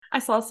I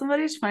saw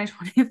somebody's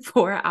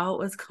 2024 out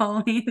was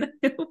calling an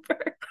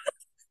Uber.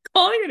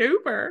 Calling an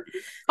Uber.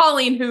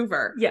 Colleen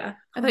Hoover. Yeah.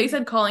 I thought you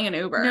said calling an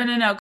Uber.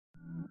 No.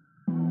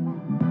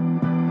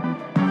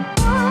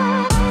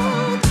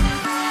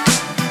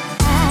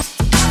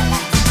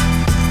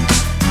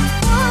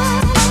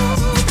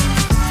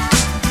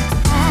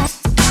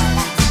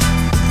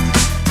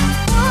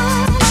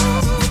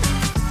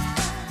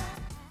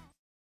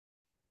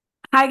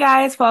 Hi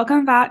guys,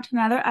 welcome back to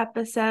another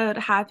episode.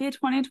 Happy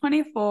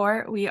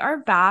 2024. We are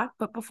back,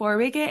 but before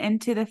we get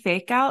into the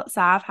fake out,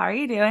 Sav, how are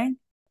you doing?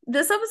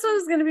 This episode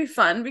is going to be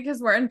fun because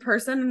we're in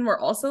person and we're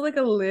also like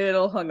a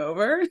little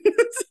hungover.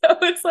 So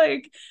it's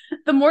like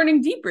the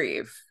morning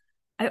debrief.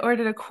 I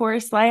ordered a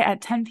Coors Light at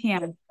 10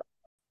 p.m. And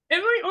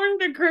we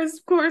ordered a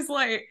crisp Coors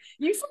Light.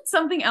 You said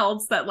something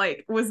else that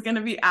like was going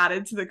to be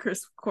added to the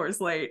crisp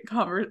Coors Light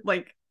cover,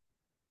 like,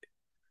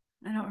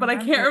 but I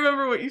can't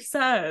remember what you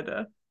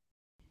said.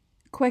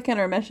 Quick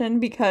intermission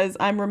because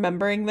I'm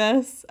remembering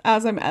this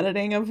as I'm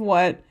editing of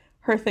what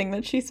her thing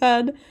that she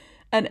said.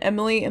 And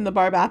Emily in the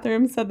bar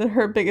bathroom said that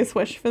her biggest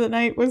wish for the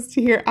night was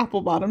to hear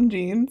apple bottom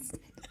jeans.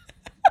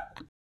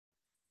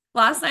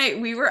 Last night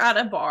we were at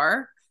a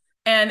bar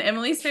and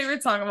Emily's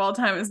favorite song of all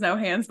time is No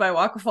Hands by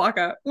Waka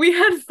Flocka. We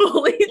had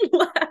fully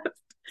left.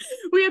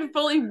 We had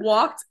fully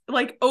walked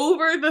like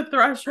over the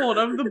threshold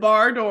of the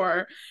bar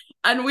door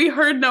and we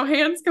heard No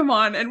Hands come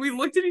on and we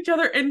looked at each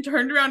other and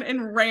turned around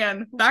and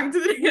ran back to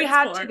the dance floor. We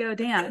had to go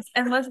dance.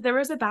 And listen, there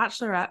was a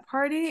bachelorette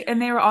party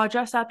and they were all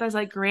dressed up as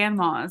like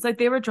grandmas. Like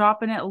they were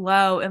dropping it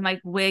low in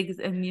like wigs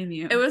and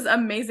Miu. It was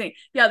amazing.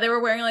 Yeah, they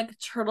were wearing like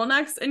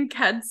turtlenecks and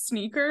Ked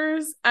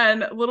sneakers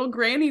and little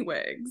granny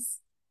wigs.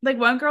 Like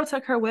one girl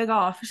took her wig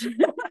off.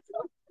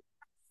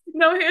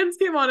 No Hands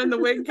came on and the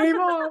wig came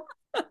off.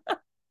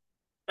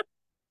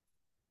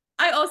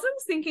 I also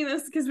was thinking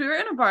this because we were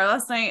in a bar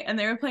last night and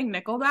they were playing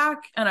Nickelback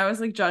and I was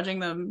like judging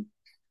them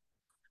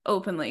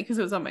openly because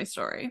it was on my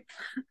story.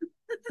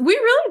 We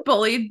really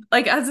bullied,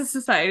 like as a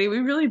society, we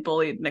really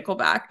bullied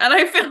Nickelback and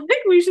I feel like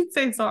we should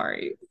say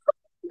sorry.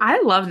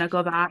 I love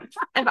Nickelback.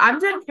 If I'm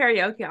doing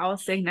karaoke, I will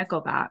sing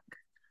Nickelback.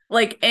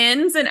 Like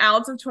ins and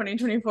outs of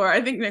 2024,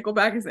 I think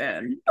Nickelback is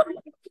in.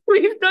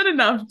 We've done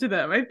enough to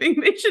them. I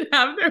think they should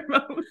have their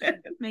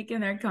moment. Making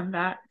their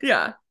comeback.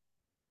 Yeah.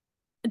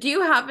 Do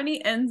you have any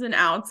ins and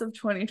outs of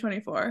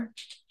 2024?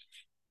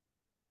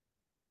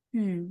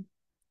 No,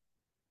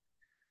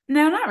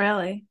 not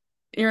really.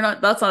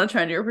 That's not a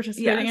trend you're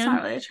participating in? Yeah, it's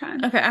not really a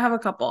trend. Okay, I have a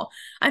couple.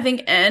 I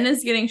think N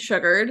is getting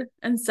sugared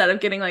instead of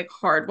getting like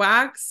hard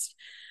waxed.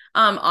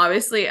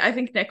 Obviously, I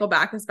think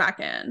Nickelback is back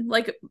in.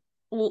 Like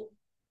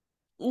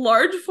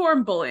large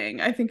form bullying,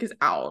 I think is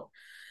out.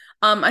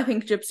 I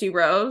think Gypsy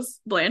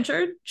Rose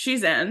Blanchard,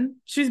 she's in.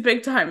 She's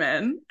big time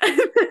in.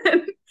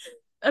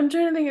 I'm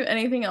trying to think if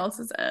anything else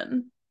is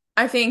in.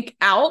 I think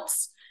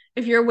outs,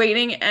 if you're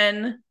waiting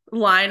in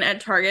line at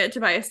Target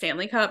to buy a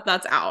Stanley Cup,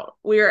 that's out.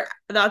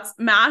 That's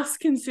mass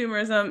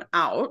consumerism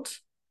out.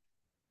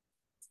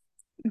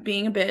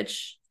 Being a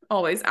bitch,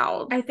 always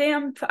out. I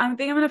think I'm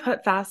gonna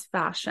put fast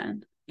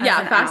fashion.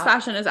 Yeah, fast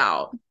fashion is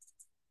out.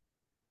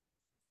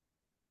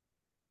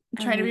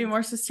 Trying to be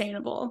more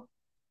sustainable.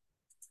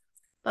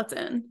 That's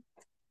in.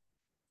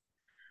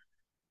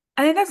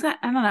 I think I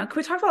don't know. Can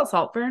we talk about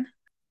Saltburn?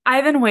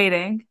 I've been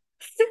waiting.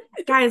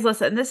 Guys,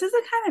 listen, this is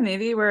the kind of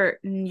movie where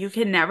you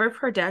can never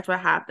predict what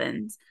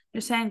happens.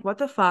 You're saying, what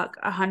the fuck,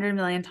 100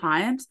 million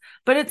times?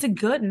 But it's a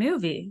good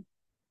movie.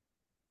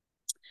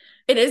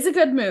 It is a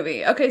good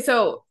movie. Okay,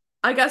 so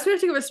I guess we have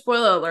to give a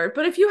spoiler alert,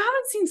 but if you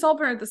haven't seen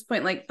Saltburn at this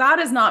point, like, that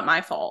is not my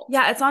fault.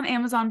 Yeah, it's on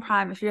Amazon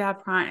Prime if you have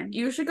Prime.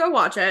 You should go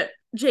watch it.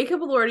 Jacob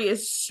Elordi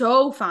is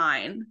so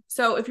fine.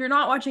 So if you're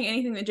not watching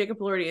anything that Jacob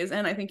Elordi is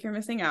in, I think you're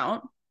missing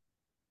out.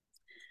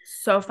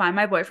 So fine.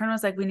 My boyfriend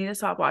was like, we need to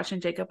stop watching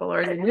Jacob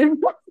Elordi.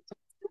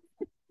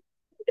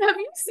 Have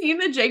you seen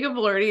that Jacob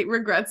Elordi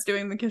regrets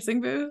doing the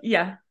kissing booth?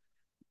 Yeah.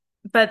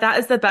 But that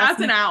is the best.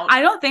 That's an out.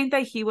 I don't think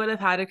that he would have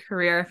had a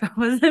career if it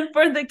wasn't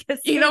for the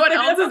kissing. You know what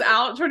else is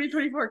out?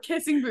 2024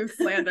 kissing booth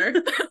slander.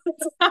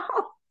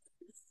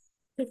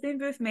 Kissing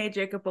booth made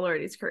Jacob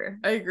Elordi's career.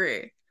 I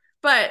agree.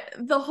 But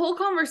the whole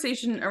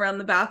conversation around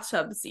the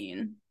bathtub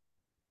scene,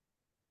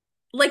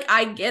 like,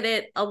 I get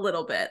it a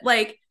little bit.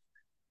 Like,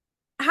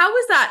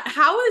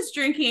 how is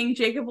drinking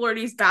Jacob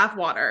Elordi's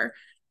bathwater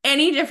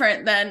any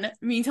different than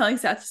me telling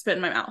Seth to spit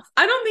in my mouth?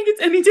 I don't think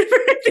it's any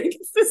different. I think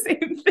it's the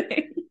same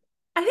thing.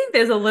 I think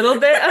there's a little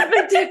bit of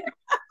a difference.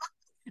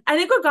 I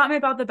think what got me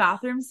about the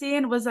bathroom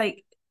scene was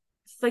like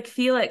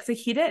Felix, like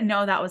he didn't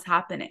know that was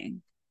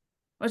happening.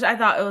 Which I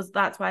thought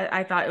that's why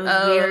I thought it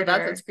was weird.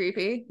 That's what's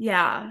creepy.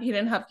 Yeah. He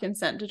didn't have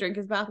consent to drink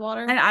his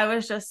bathwater. And I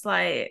was just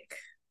like,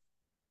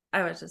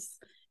 it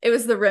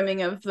was the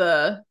rimming of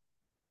the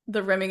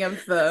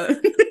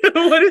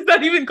what is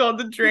that even called?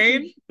 The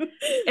drain?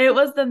 It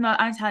was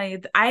I'm telling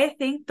you, I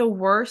think the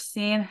worst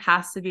scene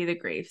has to be the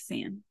grave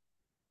scene.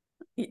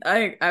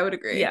 I would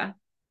agree. Yeah.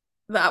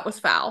 That was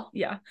foul.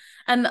 Yeah.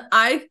 And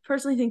I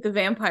personally think the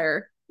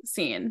vampire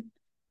scene.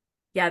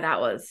 Yeah,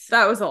 that was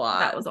a lot.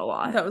 That was a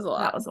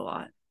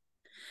lot.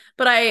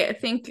 But I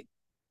think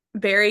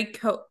Barry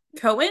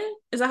Cohen,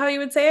 is that how you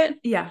would say it?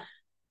 Yeah.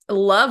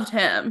 Loved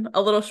him,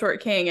 A Little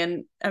Short King,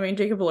 and I mean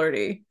Jacob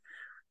Elordi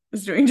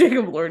was doing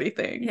Jacob Elordi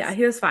Yeah, things.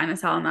 he was fine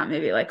as hell in that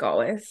movie, like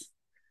always.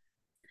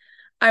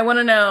 I want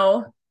to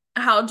know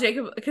how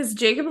Jacob, because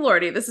Jacob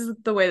Elordi, this is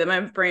the way that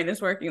my brain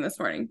is working this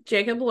morning.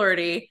 Jacob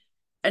Elordi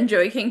and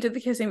Joey King did the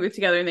kissing booth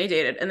together and they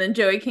dated, and then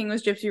Joey King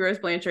was Gypsy Rose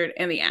Blanchard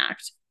in The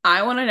Act.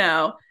 I want to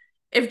know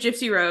if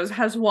Gypsy Rose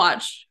has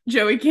watched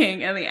Joey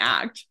King in The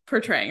Act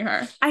portraying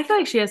her. I feel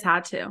like she has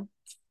had to.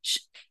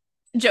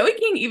 Joey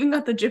King even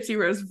got the Gypsy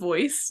Rose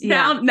voice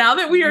Yeah. down. Now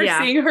that we are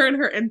seeing her in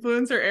her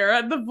influencer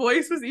era, the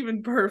voice was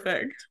even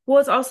perfect. Well,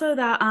 it's also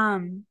that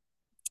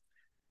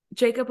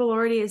Jacob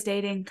Elordi is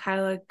dating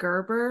Kyla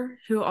Gerber,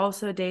 who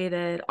also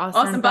dated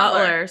Austin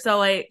Butler. So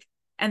like,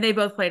 and they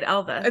both played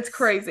Elvis. It's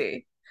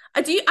crazy.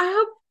 I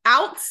hope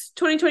outs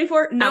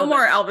 2024. No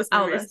more Elvis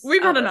movies.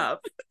 We've had enough.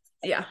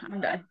 Yeah,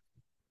 I'm done.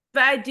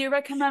 But I do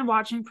recommend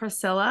watching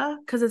Priscilla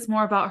because it's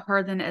more about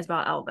her than it is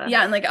about Elvis.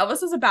 Yeah, and like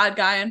Elvis was a bad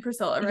guy in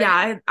Priscilla, right?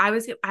 Yeah, I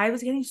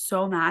was getting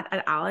so mad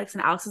at Alex,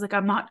 and Alex was like,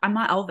 I'm not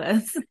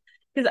Elvis.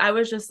 Because I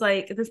was just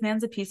like, this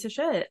man's a piece of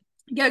shit.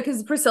 Yeah,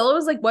 because Priscilla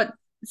was like what,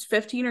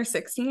 15 or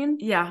 16?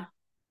 Yeah.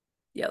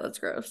 Yeah, that's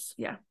gross.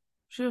 Yeah.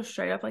 She was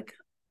straight up like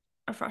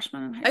a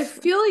freshman in high school.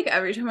 I feel like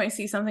every time I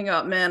see something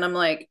about men, I'm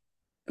like,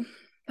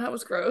 that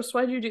was gross.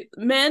 Why'd you do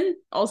men?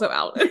 Also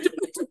out.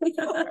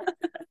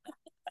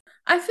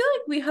 I feel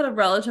like we had a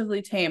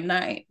relatively tame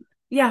night.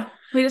 Yeah,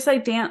 we just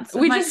like danced.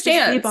 We just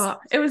danced.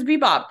 It was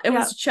bebop. It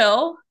was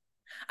chill.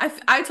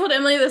 I told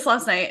Emily this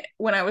last night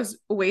when I was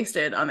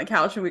wasted on the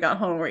couch and we got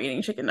home and we're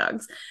eating chicken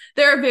nugs.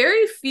 There are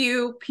very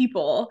few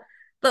people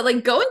that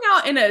like going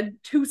out in a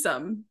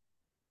twosome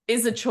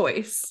is a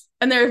choice.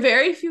 And there are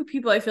very few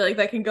people I feel like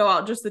that can go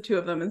out just the two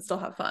of them and still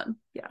have fun.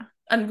 Yeah.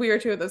 And we are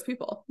two of those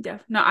people. Yeah.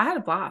 No, I had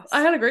a blast.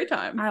 I had a great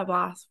time. I had a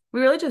blast.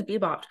 We really just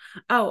bebopped.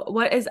 Oh,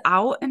 what is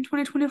out in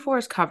 2024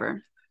 is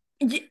Cover.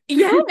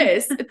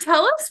 Yes.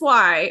 Tell us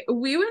why.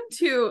 We went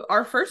to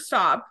our first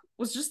stop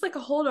was just like a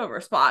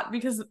holdover spot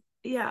because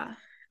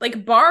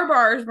like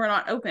bars were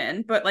not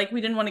open, but like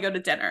we didn't want to go to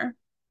dinner.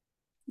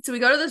 So we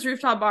go to this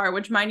rooftop bar,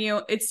 which mind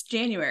you, it's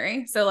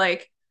January. So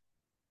like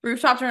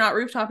rooftops are not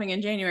rooftoping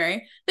in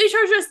January. They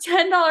charge us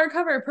 $10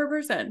 cover per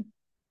person.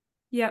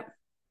 Yep.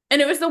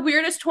 And it was the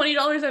weirdest $20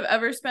 I've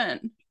ever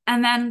spent.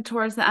 And then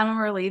towards the end when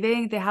we're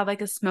leaving, they had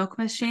like a smoke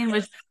machine,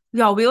 which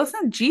y'all, we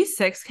listened.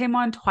 G6 came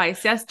on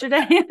twice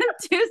yesterday in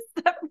two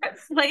separate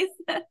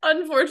places.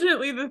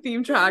 Unfortunately, the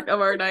theme track of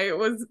our night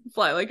was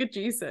Fly Like a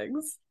G6.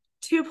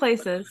 Two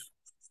places.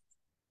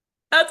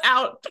 That's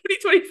out.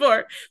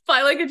 2024.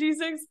 Fly Like a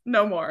G6.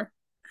 No more.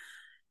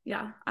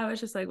 Yeah. I was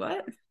just like,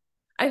 what?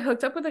 I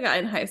hooked up with a guy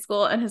in high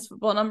school and his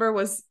football number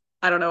was,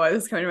 I don't know why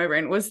this is coming to my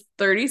brain, was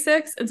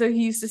 36. And so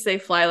he used to say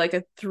fly like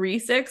a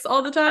 3-6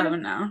 all the time. Oh,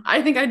 no.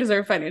 I think I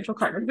deserve financial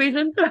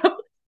compensation.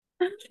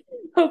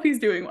 Hope he's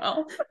doing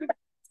well.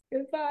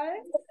 Goodbye.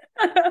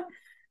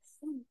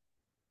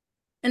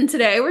 And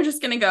today we're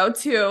just going to go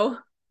to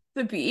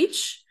the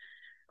beach.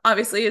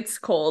 Obviously, it's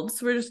cold.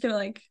 So we're just going to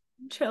like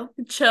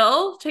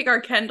chill, take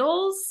our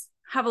Kindles,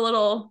 have a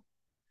little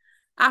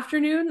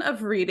afternoon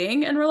of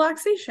reading and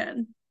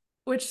relaxation.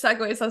 Which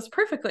segues us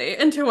perfectly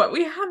into what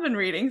we have been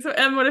reading. So,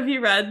 Em, what have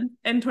you read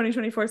in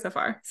 2024 so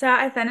far? So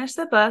I finished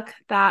the book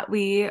that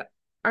we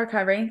are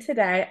covering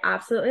today.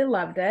 Absolutely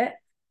loved it.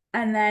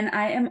 And then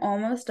I am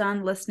almost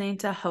done listening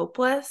to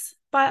Hopeless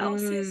by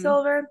Elsie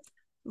Silver.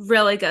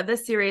 Really good.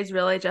 This series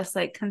really just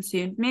like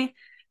consumed me.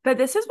 But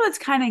this is what's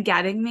kind of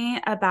getting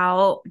me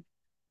about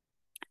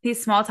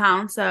these small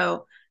towns.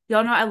 So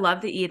y'all know I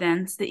love the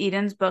Edens. The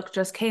Edens book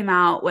just came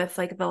out with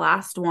like the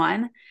last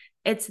one.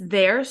 It's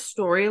their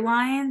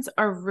storylines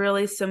are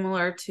really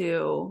similar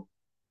to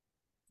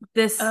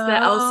the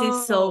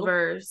Elsie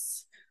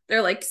Silver's.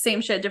 They're like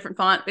same shit, different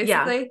font,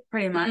 basically. Yeah,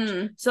 pretty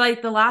much. So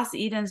like the last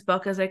Eden's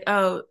book is like,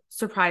 oh,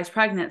 surprise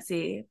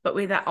pregnancy, but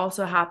that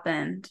also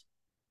happened.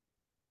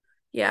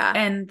 Yeah.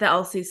 And the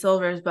Elsie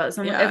Silver's book.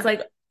 So it's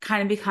like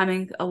kind of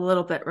becoming a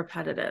little bit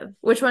repetitive.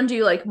 Which one do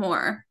you like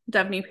more?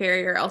 Devney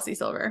Perry or Elsie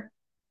Silver?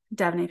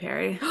 Devney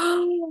Perry.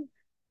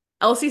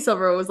 Elsie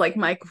Silver was like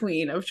my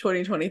queen of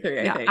 2023,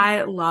 I think.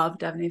 I love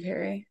Devney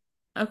Perry.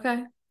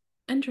 Okay.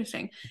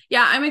 Interesting.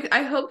 Yeah,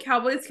 I hope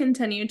Cowboys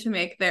continue to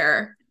make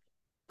their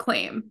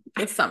claim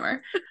this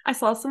summer. I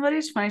saw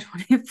somebody's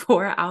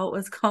 2024 out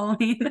was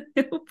calling an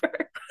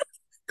Uber.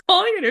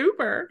 Calling an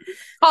Uber?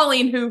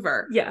 Colleen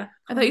Hoover. Yeah.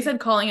 I thought you said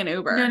calling an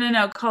Uber.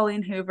 No.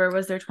 Colleen Hoover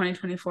was their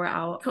 2024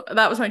 out.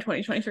 That was my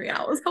 2023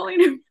 out. Was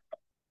Colleen Hoover.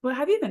 What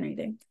have you been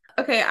reading?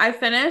 Okay, I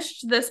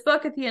finished this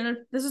book at the end of,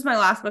 this is my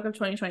last book of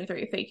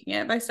 2023, Faking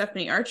It by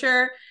Stephanie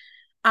Archer.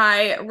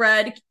 I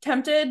read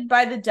Tempted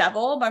by the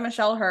Devil by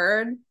Michelle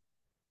Hurd.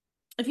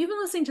 If you've been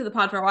listening to the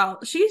pod for a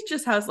while, she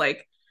just has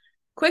like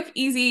quick,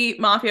 easy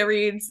mafia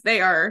reads.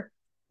 They are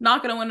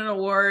not going to win an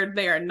award.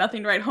 They are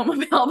nothing to write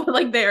home about, but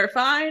like they are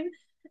fine.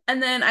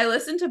 And then I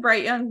listened to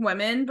Bright Young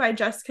Women by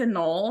Jessica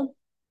Knoll,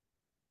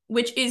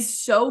 which is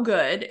so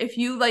good. If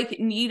you like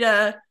need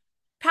a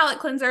palate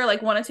cleanser,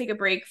 like want to take a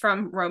break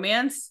from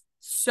romance.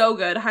 So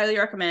good. Highly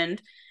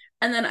recommend.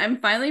 And then I'm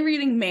finally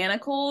reading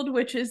Manacled,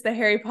 which is the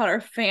Harry Potter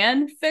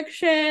fan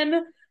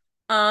fiction.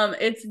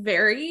 It's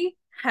very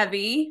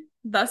heavy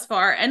thus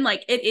far. And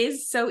like it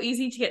is so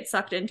easy to get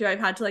sucked into. I've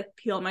had to like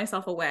peel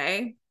myself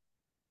away.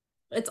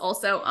 It's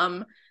also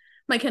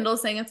my Kindle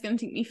is saying it's gonna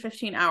take me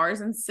 15 hours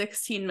and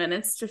 16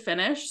 minutes to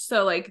finish.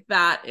 So like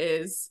that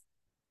is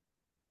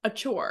a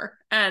chore.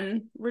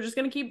 And we're just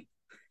gonna keep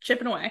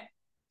chipping away.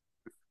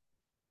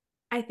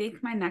 I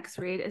think my next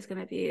read is going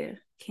to be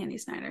Candy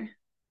Snyder.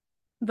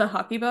 The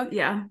hockey book?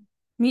 Yeah.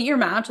 Meet Your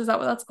Match, is that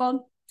what that's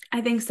called? I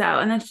think so.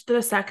 And then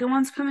the second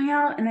one's coming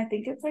out, and I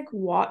think it's like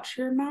Watch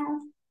Your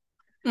Mouth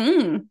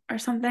or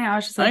something. I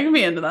was just like, I can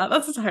be into that.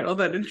 That's a title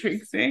that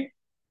intrigues me.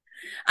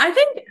 I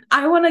think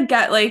I want to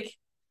get like,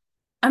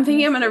 I'm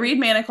thinking I'm going to read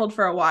Manacled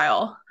for a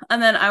while,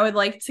 and then I would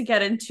like to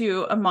get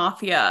into a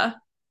mafia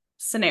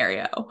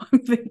scenario, I'm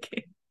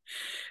thinking.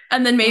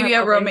 And then maybe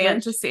a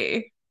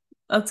romantasy.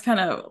 That's kind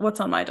of what's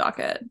on my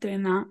docket.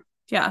 Doing that.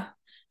 Yeah.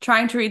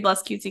 Trying to read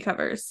less cutesy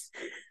covers.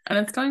 And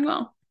it's going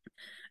well.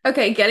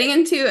 Okay, getting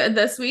into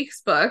this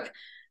week's book.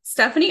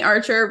 Stephanie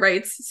Archer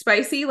writes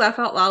spicy, laugh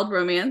out loud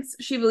romance.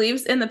 She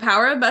believes in the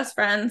power of best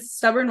friends,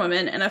 stubborn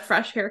women, and a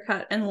fresh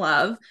haircut and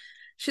love.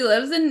 She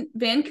lives in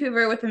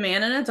Vancouver with a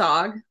man and a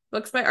dog.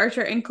 Books by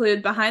Archer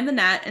include Behind the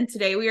Net, and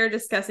today we are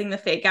discussing The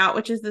Fake Out,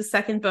 which is the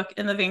second book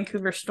in the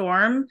Vancouver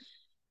Storm.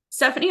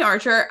 Stephanie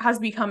Archer has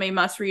become a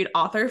must-read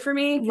author for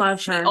me.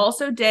 Love her. She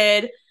also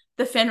did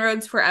the Finn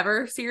Rhodes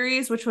Forever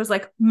series, which was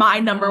like my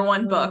number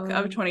one book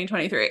of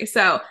 2023.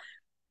 So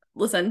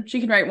listen, she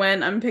can write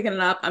when. I'm picking it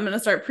up. I'm going to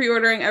start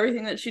pre-ordering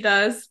everything that she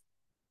does.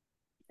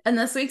 And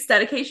this week's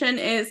dedication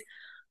is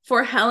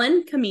for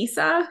Helen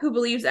Camisa, who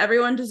believes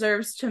everyone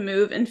deserves to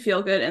move and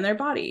feel good in their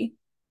body,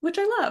 which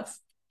I love.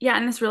 Yeah,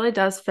 and this really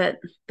does fit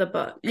the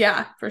book.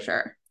 Yeah, for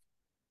sure.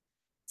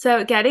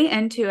 So getting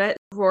into it,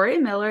 Rory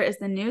Miller is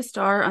the new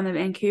star on the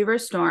Vancouver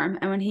Storm,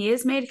 and when he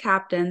is made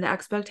captain, the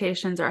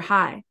expectations are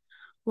high.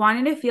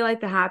 Wanting to feel like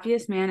the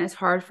happiest man is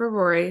hard for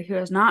Rory, who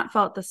has not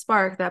felt the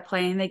spark that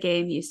playing the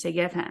game used to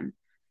give him.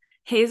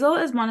 Hazel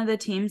is one of the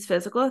team's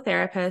physical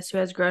therapists who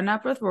has grown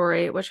up with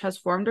Rory, which has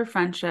formed a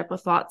friendship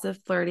with lots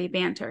of flirty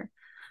banter.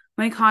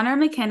 When Connor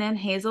McKinnon,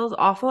 Hazel's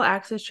awful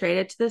ex, is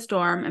traded to the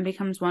Storm and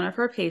becomes one of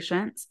her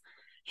patients,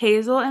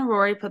 Hazel and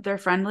Rory put their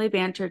friendly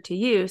banter to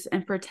use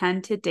and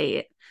pretend to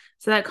date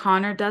so that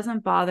Connor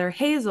doesn't bother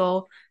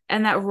Hazel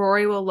and that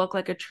Rory will look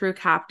like a true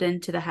captain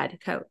to the head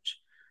coach.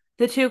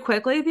 The two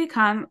quickly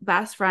become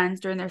best friends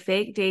during their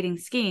fake dating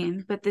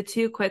scheme, but the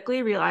two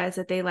quickly realize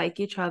that they like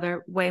each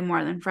other way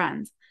more than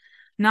friends.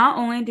 Not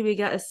only do we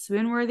get a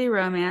swoon-worthy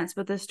romance,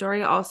 but the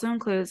story also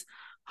includes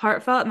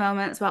heartfelt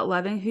moments about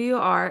loving who you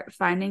are,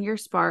 finding your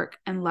spark,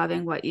 and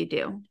loving what you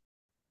do.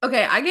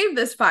 Okay, I gave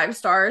this 5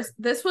 stars.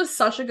 This was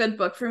such a good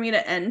book for me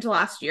to end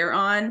last year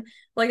on.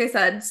 Like I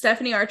said,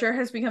 Stephanie Archer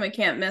has become a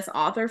can't miss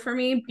author for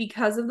me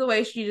because of the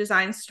way she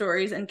designs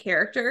stories and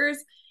characters.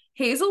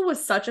 Hazel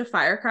was such a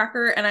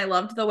firecracker, and I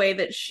loved the way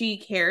that she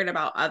cared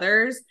about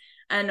others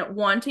and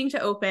wanting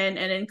to open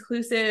an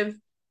inclusive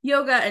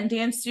yoga and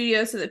dance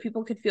studio so that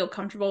people could feel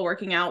comfortable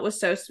working out was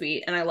so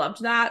sweet, and I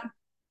loved that.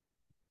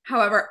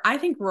 However, I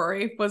think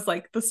Rory was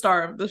like the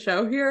star of the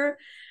show here.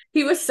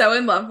 He was so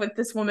in love with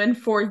this woman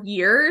for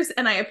years,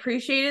 and I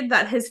appreciated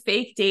that his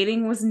fake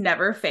dating was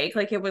never fake.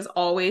 Like, it was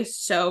always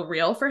so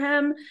real for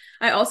him.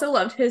 I also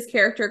loved his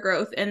character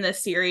growth in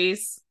this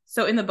series.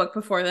 So in the book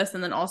before this,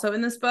 and then also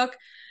in this book,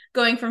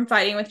 going from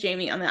fighting with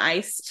Jamie on the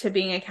ice to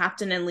being a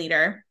captain and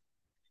leader.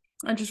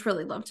 I just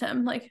really loved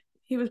him. Like,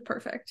 he was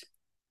perfect.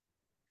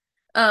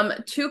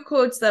 2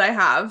 quotes that I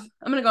have.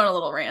 I'm going to go on a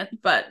little rant,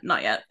 but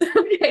not yet.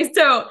 Okay,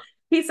 so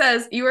he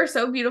says, "You are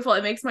so beautiful,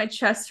 it makes my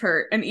chest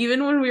hurt. And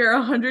even when we are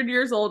 100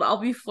 years old, I'll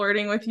be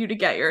flirting with you to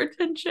get your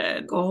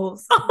attention."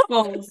 Goals.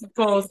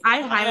 Goals.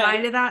 I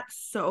highlighted that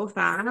so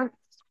fast. Oh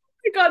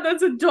my God,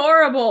 that's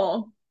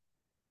adorable.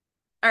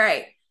 All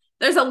right.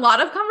 There's a lot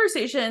of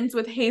conversations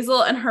with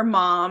Hazel and her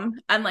mom.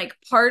 And like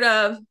part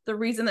of the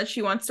reason that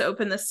she wants to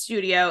open the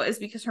studio is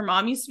because her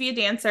mom used to be a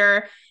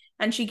dancer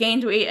and she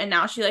gained weight and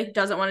now she like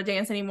doesn't want to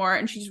dance anymore.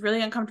 And she's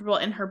really uncomfortable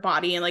in her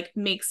body and like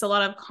makes a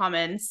lot of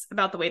comments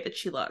about the way that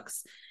she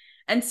looks.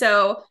 And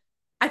so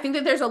I think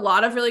that there's a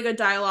lot of really good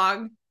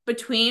dialogue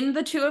between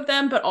the two of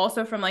them, but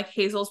also from like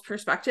Hazel's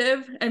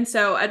perspective. And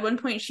so at one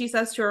point she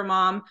says to her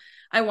mom,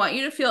 "I want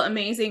you to feel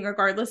amazing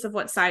regardless of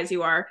what size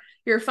you are.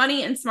 You're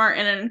funny and smart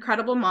and an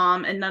incredible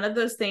mom, and none of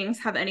those things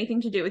have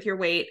anything to do with your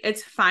weight.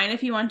 It's fine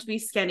if you want to be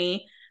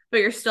skinny, but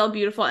you're still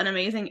beautiful and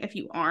amazing if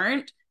you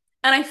aren't."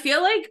 And I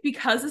feel like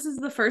because this is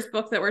the first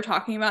book that we're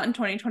talking about in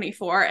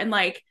 2024, and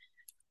like,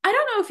 I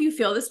don't know if you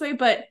feel this way,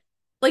 but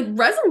like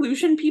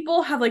resolution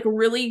people have like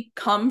really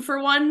come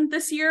for one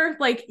this year.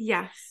 Like,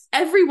 yes,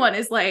 everyone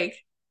is like,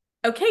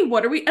 okay,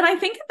 what are we? And I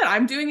think that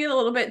I'm doing it a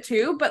little bit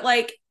too, but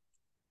like,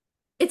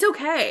 it's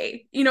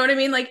okay. You know what I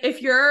mean? Like,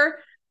 if your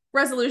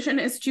resolution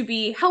is to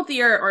be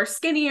healthier or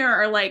skinnier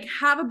or like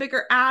have a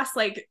bigger ass,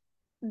 like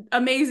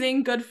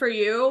amazing, good for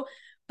you.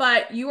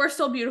 but you are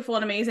still beautiful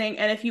and amazing.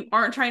 And if you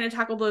aren't trying to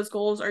tackle those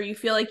goals, or you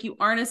feel like you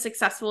aren't as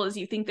successful as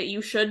you think that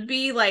you should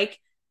be, like,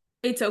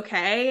 it's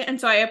okay. And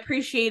so I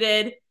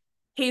appreciated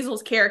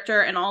Hazel's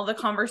character and all the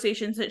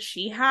conversations that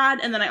she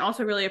had. And then I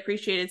also really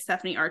appreciated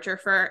Stephanie Archer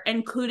for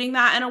including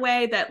that in a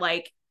way that,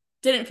 like,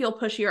 didn't feel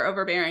pushy or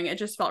overbearing. It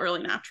just felt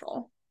really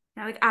natural.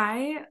 Yeah, like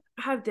I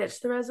have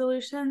ditched the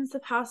resolutions the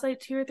past like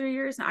 2 or 3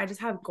 years, and I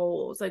just have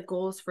goals, like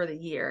goals for the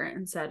year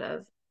instead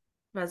of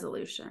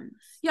resolutions.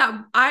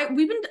 Yeah, I've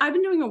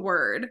been doing a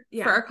word for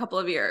Yeah. a couple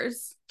of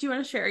years. Do you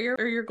want to share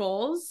your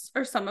goals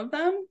or some of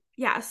them?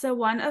 Yeah, so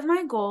one of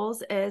my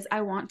goals is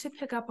I want to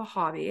pick up a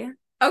hobby.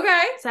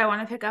 Okay. So I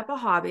want to pick up a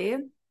hobby.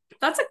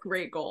 That's a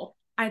great goal.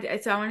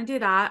 So I want to do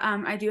that.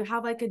 I do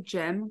have like a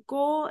gym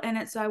goal in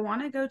it. So I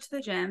want to go to the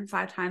gym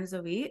 5 times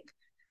a week,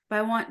 but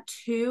I want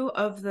 2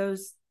 of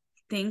those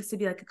things to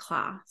be like a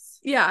class.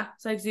 Yeah.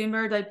 So like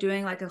Zumba, like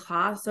doing like a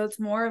class. So it's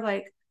more of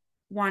like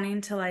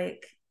wanting to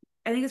like,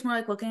 I think it's more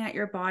like looking at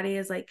your body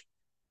as like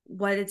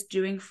what it's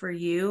doing for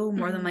you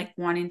more than like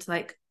wanting to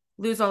like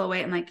lose all the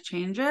weight and like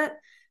change it.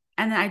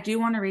 And then I do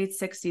want to read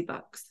 60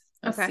 books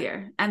this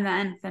year and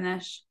then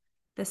finish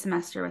the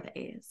semester with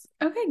A's.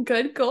 Okay,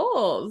 good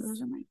goals.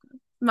 Those are my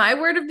goals. My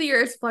word of the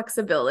year is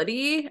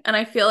flexibility. And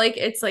I feel like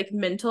it's like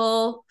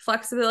mental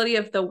flexibility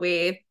of the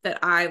way that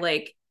I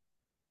like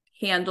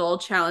handle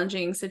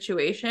challenging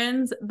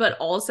situations, but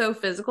also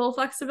physical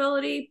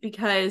flexibility,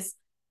 because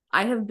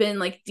I have been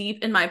like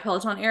deep in my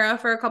Peloton era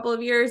for a couple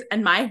of years,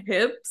 and my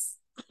hips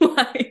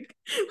like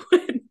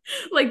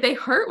like they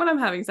hurt when I'm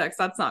having sex.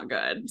 That's not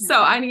good. No.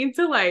 So I need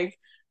to like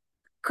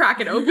crack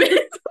it open.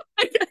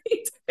 Like, I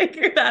need to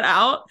figure that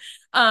out.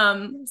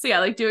 So yeah,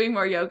 like doing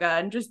more yoga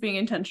and just being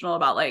intentional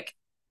about like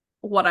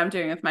what I'm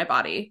doing with my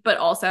body, but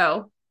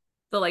also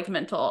the like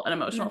mental and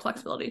emotional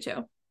flexibility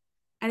too.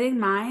 I think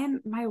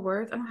my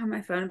words, I don't have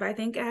my phone, but I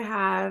think I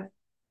have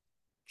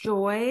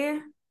joy,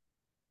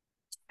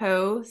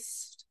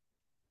 toast,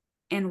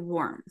 and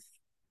warmth.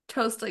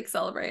 Toast like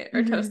celebrate,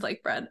 or toast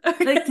like bread.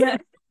 Like, yeah,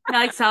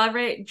 like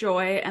celebrate,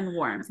 joy, and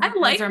warmth. I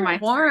like those are my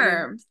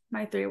warmth.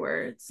 My 3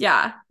 words.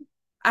 Yeah.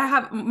 I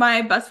have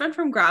my best friend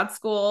from grad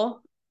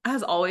school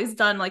has always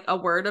done like a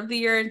word of the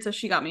year, and so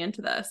she got me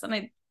into this. And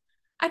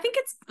I think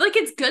it's like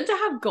it's good to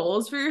have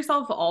goals for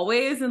yourself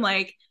always and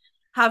like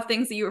have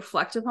things that you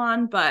reflect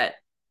upon, but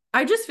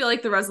I just feel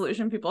like the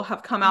resolution people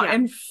have come out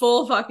in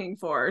full fucking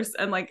force,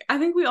 and like I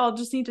think we all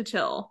just need to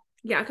chill.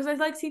 Yeah, because I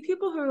like see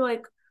people who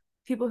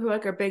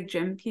are big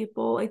gym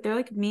people, like they're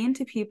like mean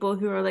to people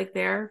who are like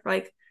there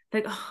like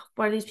oh,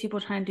 what are these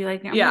people trying to do?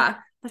 Like, like,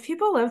 the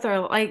people live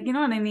there, like, you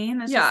know what I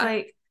mean? It's just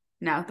like,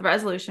 no, the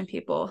resolution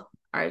people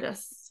are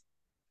just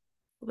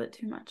a bit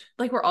too much.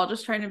 Like, we're all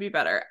just trying to be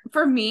better.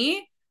 For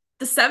me,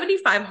 the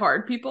 75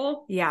 hard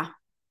people. Yeah.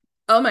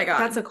 Oh my God.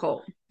 That's a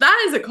cult.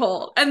 That is a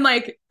cult. And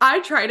like,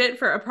 I tried it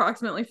for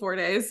approximately 4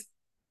 days.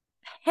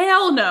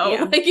 Hell no.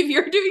 Yeah. Like, if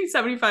you're doing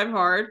 75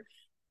 hard,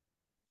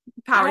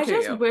 power to you.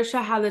 I just wish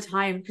I had the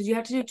time, because you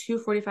have to do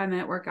 2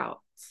 45-minute workouts.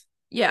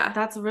 Yeah.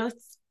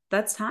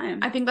 That's time.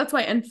 I think that's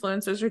why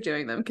influencers are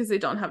doing them, because they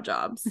don't have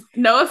jobs.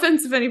 No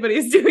offense if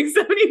anybody's doing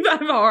 75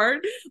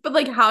 hard, but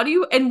like, how do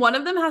you, and one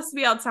of them has to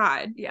be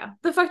outside. Yeah.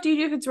 The fuck do you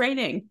do if it's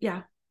raining?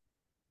 Yeah.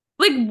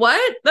 Like,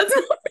 what? That's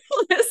not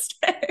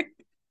realistic.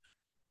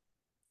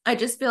 I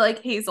just feel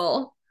like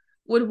Hazel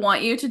would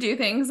want you to do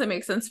things that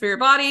make sense for your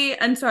body.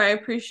 And so I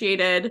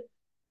appreciated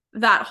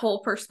that whole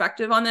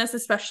perspective on this,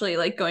 especially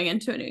like going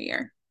into a new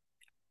year.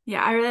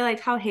 Yeah, I really liked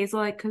how Hazel,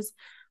 like, because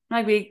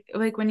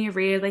like when you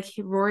read, like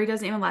Rory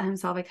doesn't even let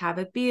himself like have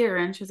a beer,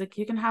 and she's like,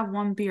 you can have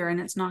 1 beer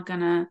and it's not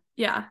gonna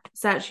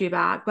set you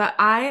back. But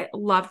I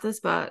loved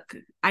this book.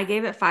 I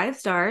gave it 5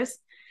 stars.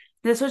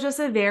 This was just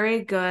a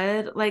very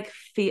good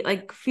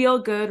feel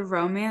good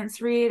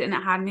romance read, and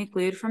it had me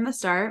glued from the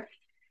start.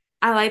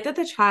 I like that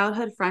the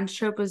childhood friends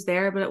trope was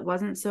there, but it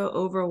wasn't so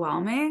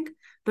overwhelming,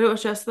 but it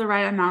was just the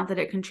right amount that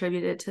it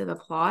contributed to the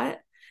plot.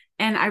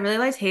 And I really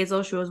liked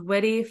Hazel. She was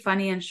witty,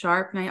 funny, and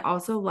sharp. And I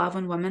also love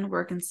when women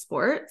work in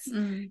sports.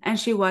 And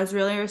she was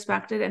really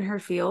respected in her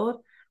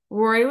field.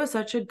 Rory was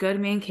such a good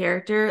main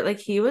character. Like,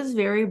 he was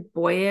very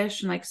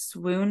boyish and like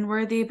swoon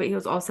worthy, but he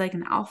was also like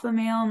an alpha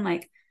male and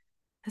like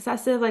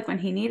possessive, like when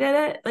he needed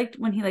it, like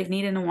when he like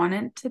needed and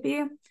wanted to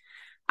be.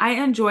 I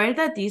enjoyed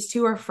that these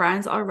 2 were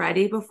friends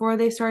already before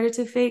they started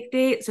to fake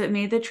date. So it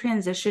made the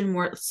transition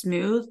more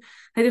smooth.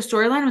 Like, the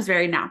storyline was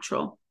very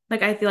natural.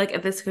 Like, I feel like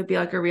if this could be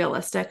like a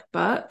realistic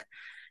book.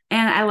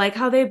 And I like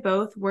how they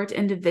both worked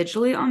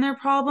individually on their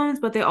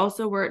problems, but they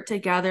also worked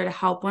together to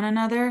help one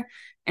another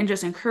and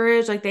just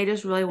encourage. Like, they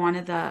just really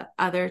wanted the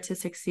other to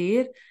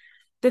succeed.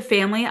 The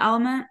family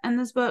element in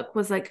this book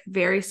was like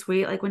very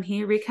sweet. Like, when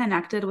he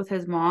reconnected with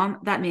his mom,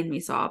 that made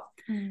me sob.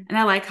 And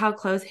I like how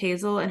close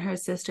Hazel and her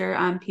sister,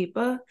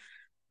 Pippa.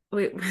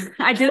 Wait,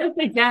 I did it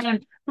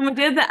again. When we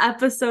did the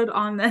episode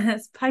on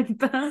this,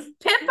 Pippa.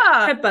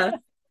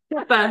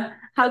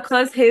 How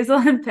close Hazel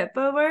and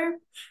Pippa were.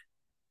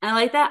 I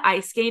like that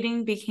ice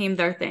skating became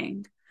their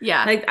thing.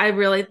 Yeah. Like, I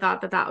really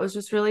thought that was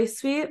just really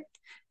sweet.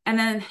 And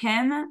then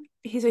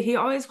he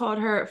always called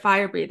her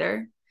fire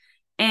breather.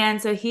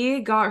 And so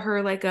he got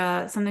her like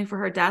a something for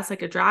her desk,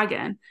 like a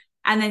dragon.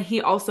 And then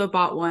he also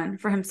bought one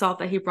for himself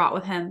that he brought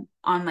with him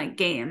on like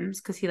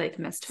games because he like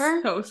missed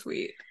her. So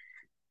sweet.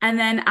 And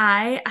then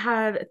I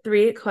have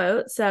three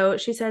quotes. So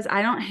she says,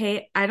 I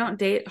don't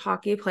date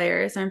hockey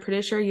players. I'm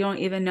pretty sure you don't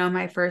even know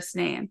my first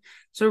name.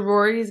 So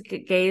Rory's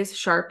gaze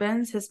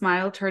sharpens, his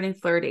smile turning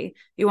flirty.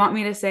 You want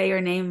me to say your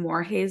name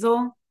more,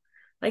 Hazel?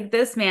 Like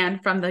this man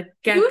from the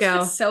He was get-go.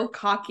 just so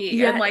cocky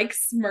Yeah. and like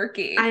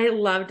smirky. I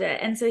loved it.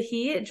 And so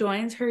he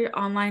joins her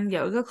online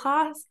yoga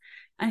class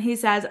and he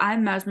says,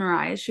 I'm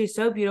mesmerized. She's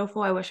so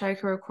beautiful. I wish I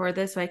could record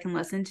this so I can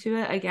listen to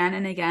it again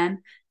and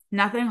again.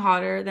 Nothing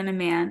hotter than a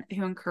man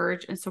who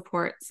encourages and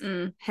supports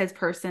his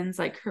person's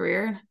like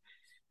career.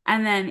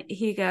 And then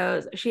he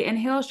goes, she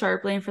inhales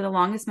sharply, and for the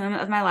longest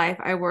moment of my life,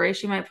 I worry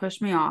she might push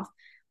me off.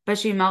 But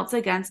she melts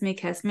against me,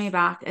 kissed me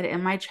back, and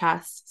in my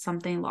chest,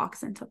 something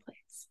locks into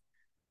place.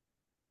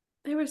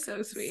 They were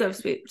so sweet. So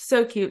sweet.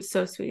 So cute.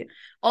 So sweet.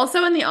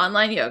 Also in the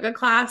online yoga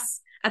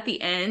class, at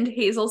the end,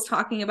 Hazel's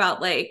talking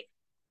about like,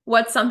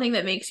 what's something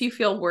that makes you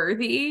feel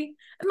worthy?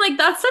 And like,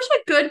 that's such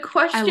a good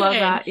question. I love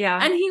that. Yeah.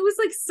 And he was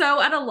like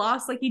so at a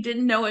loss, like he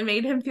didn't know what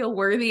made him feel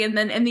worthy. And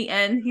then in the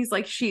end, he's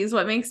like, she's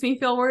what makes me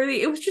feel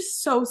worthy. It was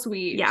just so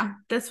sweet. Yeah.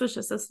 This was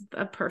just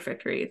a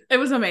perfect read. It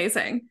was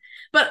amazing.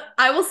 But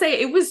I will say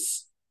it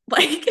was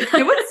like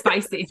it was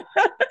spicy.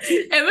 Em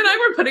and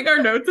I were putting our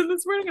notes in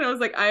this morning and I was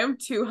like, I am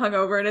too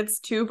hungover and it's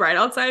too bright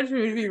outside for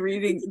me to be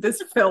reading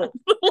this film.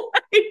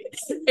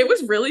 It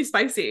was really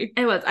spicy.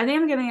 It was. I think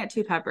I'm giving it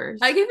 2 peppers.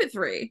 I gave it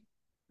 3.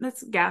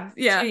 That's yeah.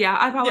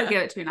 I probably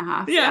give it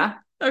 2.5. Yeah.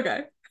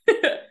 Okay.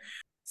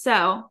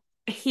 So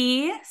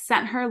he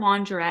sent her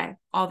lingerie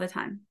all the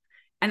time.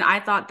 And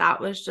I thought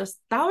that was just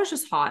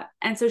hot.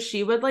 And so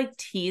she would like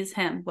tease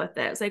him with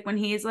it. It's like when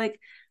he's like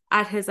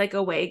at his like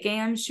away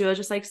games, she would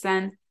just like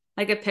send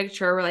like a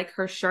picture where like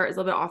her shirt is a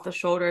little bit off the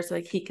shoulder so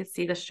like he could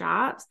see the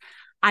straps.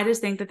 I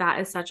just think that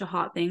is such a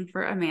hot thing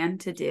for a man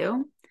to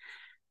do.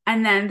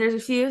 And then there's a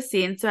few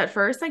scenes. So at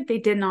first, like they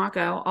did not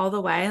go all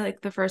the way. Like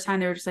the first time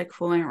they were just like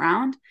fooling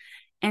around.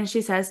 And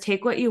she says,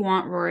 take what you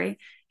want, Rory.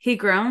 He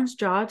groans,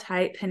 jaw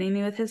tight, pinning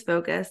me with his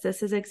focus.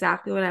 This is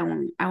exactly what I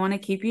want. I want to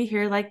keep you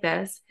here like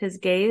this. His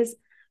gaze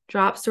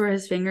drops to where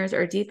his fingers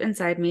are deep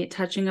inside me,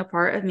 touching a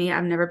part of me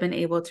I've never been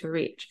able to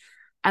reach.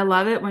 I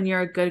love it when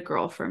you're a good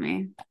girl for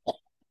me.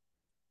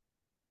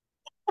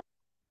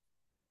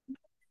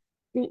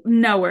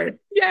 No word.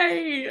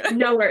 Yay.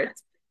 No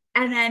words.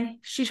 And then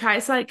she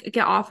tries to like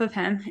get off of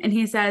him and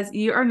he says,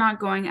 you are not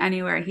going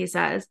anywhere, he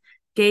says,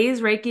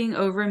 gaze raking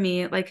over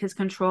me like his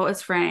control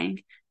is fraying.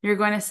 You're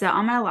going to sit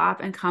on my lap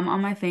and come on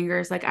my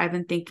fingers like I've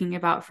been thinking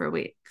about for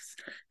weeks.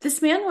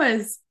 This man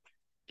was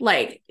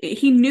like,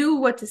 he knew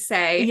what to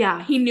say.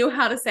 Yeah. He knew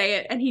how to say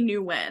it and he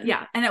knew when.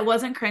 Yeah. And it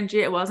wasn't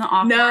cringy. It wasn't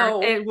awkward.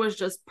 No. It was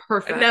just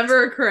perfect.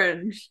 Never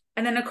cringe.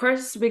 And then of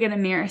course we get a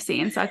mirror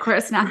scene. So of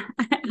course now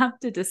I have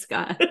to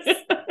discuss.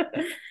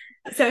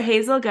 So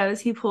Hazel goes,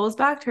 he pulls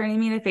back, turning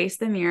me to face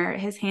the mirror,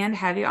 his hand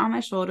heavy on my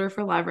shoulder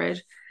for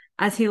leverage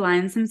as he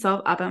lines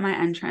himself up at my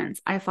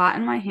entrance. I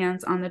flatten my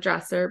hands on the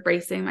dresser,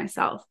 bracing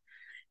myself.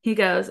 He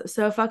goes,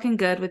 so fucking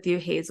good with you,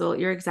 Hazel.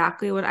 You're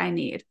exactly what I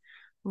need.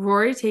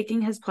 Rory,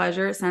 taking his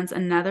pleasure, sends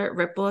another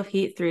ripple of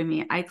heat through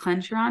me. I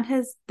clench around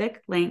his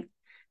thick length,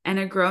 and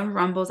a groan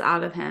rumbles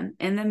out of him.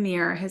 In the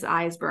mirror, his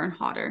eyes burn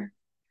hotter.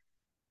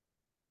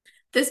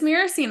 This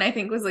mirror scene, I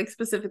think, was like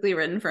specifically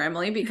written for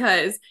Emily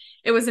because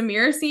it was a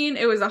mirror scene.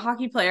 It was a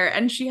hockey player,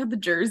 and she had the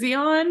jersey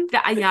on.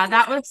 Yeah,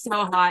 that was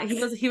so hot.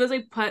 He was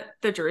like, put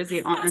the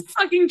jersey on. That's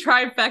fucking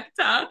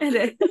trifecta.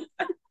 It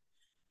is.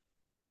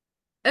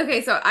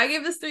 Okay, so I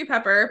gave this 3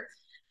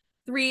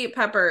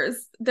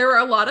 peppers. There were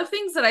a lot of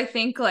things that I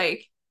think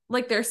like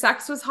their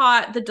sex was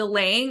hot. The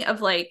delaying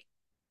of like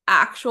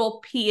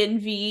actual P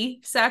and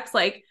V sex,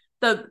 like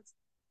the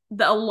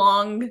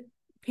long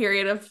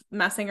period of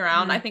messing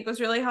around, I think was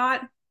really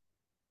hot.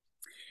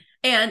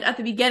 And at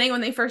the beginning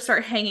when they first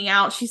start hanging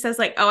out, she says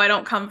like, oh, I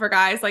don't come for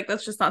guys, like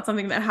that's just not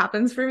something that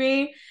happens for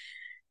me.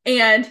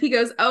 And he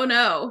goes, oh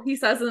no, he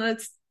says in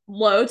its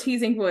low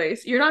teasing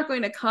voice, you're not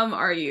going to come,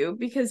 are you?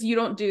 Because you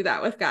don't do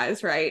that with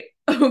guys, right?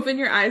 Open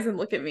your eyes and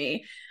look at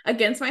me.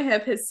 Against my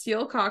hip, his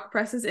steel cock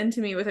presses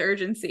into me with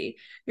urgency.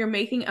 You're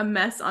making a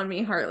mess on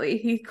me, Hartley.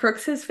 He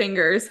crooks his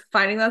fingers,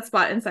 finding that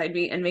spot inside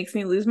me, and makes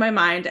me lose my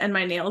mind, and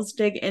my nails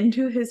dig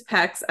into his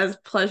pecs as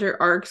pleasure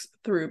arcs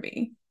through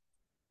me.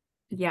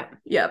 Yep.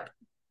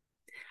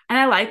 And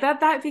I like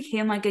that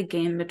became like a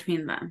game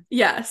between them.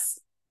 Yes.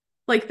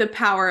 Like the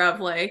power of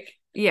like,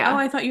 yeah. Oh,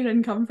 I thought you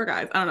didn't come for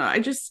guys. I don't know. I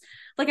just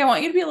like, I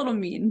want you to be a little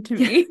mean to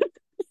me.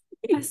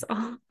 I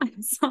saw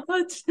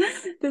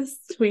this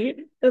tweet.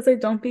 It was like,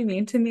 don't be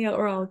mean to me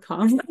or I'll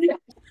come.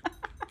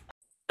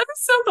 I'm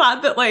so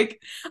glad that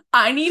like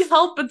I need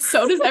help, but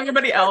so does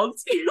everybody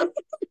else. You know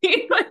what I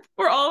mean? Like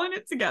we're all in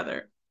it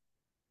together.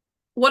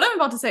 What I'm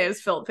about to say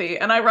is filthy,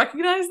 and I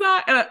recognize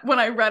that. And when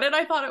I read it,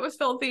 I thought it was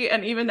filthy,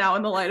 and even now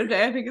in the light of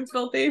day, I think it's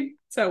filthy.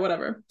 So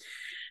whatever.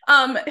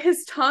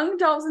 His tongue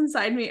delves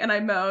inside me, and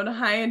I moan,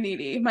 high and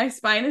needy. My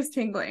spine is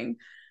tingling.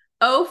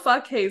 Oh,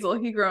 fuck, Hazel,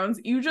 he groans.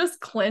 You just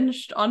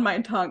clinched on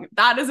my tongue.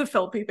 That is a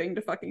filthy thing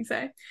to fucking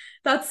say.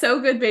 That's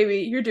so good,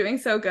 baby. You're doing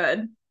so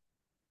good.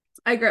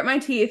 I grit my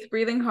teeth,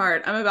 breathing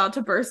hard. I'm about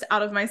to burst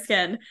out of my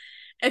skin.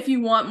 If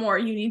you want more,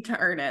 you need to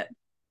earn it.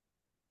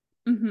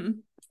 Mm-hmm.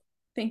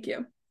 Thank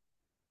you.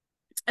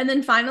 And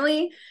then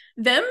finally,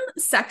 them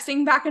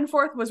sexting back and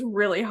forth was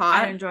really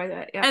hot. I enjoyed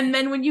it. Yeah. And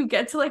then when you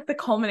get to like the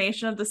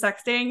culmination of the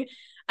sexting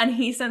and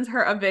he sends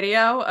her a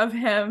video of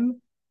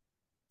him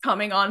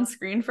coming on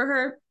screen for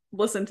her,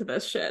 listen to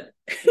this shit.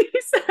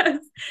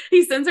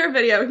 He sends her a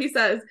video. He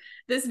says,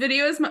 this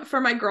video is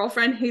for my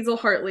girlfriend, Hazel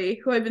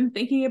Hartley, who I've been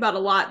thinking about a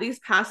lot these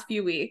past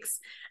few weeks.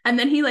 And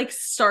then he like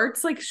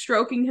starts like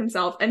stroking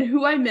himself, and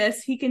who I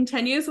miss, he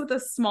continues with a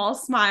small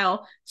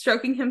smile,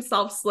 stroking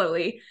himself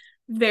slowly,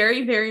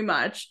 very, very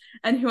much,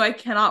 and who I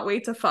cannot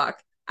wait to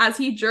fuck as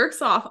he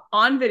jerks off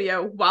on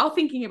video while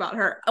thinking about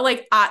her.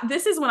 Like,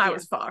 this is when I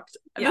was fucked.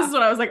 Yeah. This is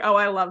when I was like, oh,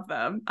 I love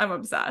them. I'm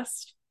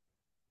obsessed.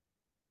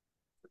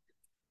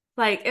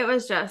 Like, it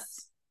was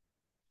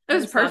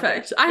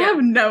perfect. I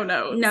have no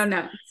notes. No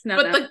notes.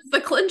 But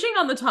the clenching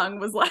on the tongue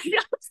was like,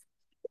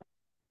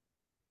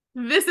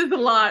 this is a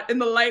lot in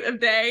the light of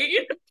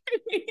day.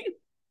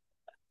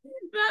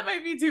 That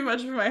might be too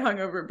much for my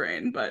hungover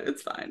brain, but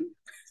it's fine.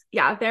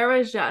 Yeah, there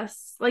was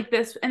just like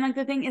this, and like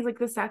the thing is, like,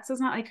 the sex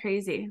is not like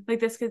crazy. Like,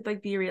 this could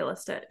like be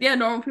realistic. Yeah,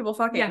 normal people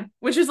fucking. Yeah.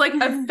 Which is like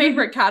a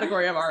favorite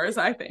category of ours,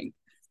 I think.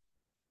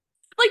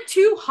 Like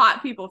two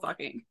hot people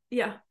fucking.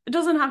 Yeah. It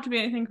doesn't have to be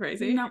anything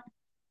crazy. No.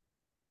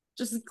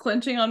 Just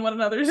clenching on one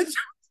another's.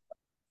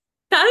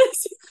 That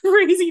is a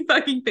crazy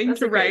fucking thing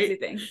to write.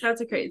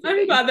 That's a crazy thing.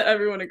 I'm glad that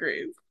everyone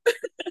agrees.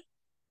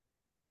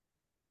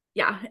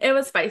 Yeah, it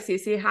was spicy.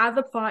 So you had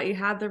the plot, you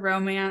had the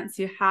romance,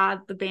 you had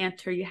the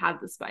banter, you had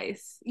the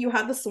spice. You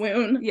had the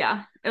swoon.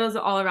 Yeah, it was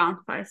all around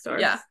 5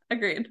 stars. Yeah,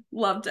 agreed.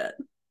 Loved it.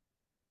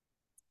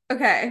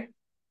 Okay.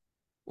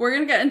 We're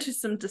going to get into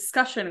some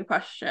discussion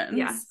questions.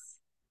 Yes.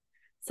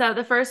 So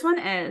the first one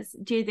is,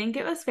 do you think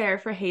it was fair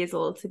for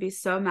Hazel to be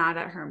so mad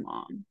at her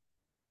mom?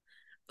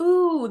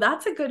 Ooh,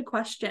 that's a good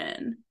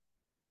question.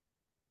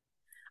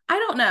 I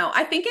don't know.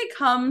 I think it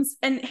comes,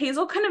 and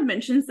Hazel kind of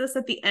mentions this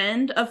at the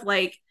end of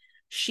like,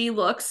 she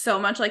looks so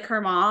much like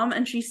her mom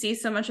and she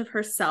sees so much of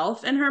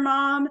herself in her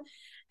mom.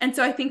 And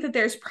so I think that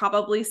there's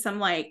probably some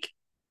like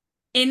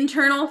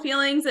internal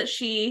feelings that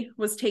she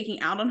was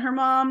taking out on her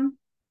mom.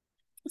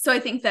 So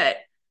I think that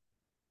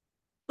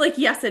like,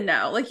 yes and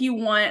no, like you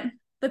want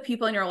the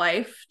people in your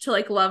life to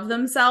like love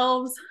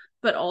themselves,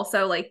 but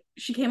also like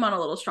she came on a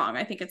little strong,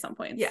 I think, at some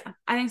points. Yeah,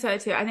 I think so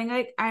too. I think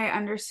like I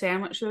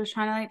understand what she was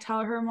trying to like tell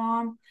her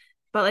mom.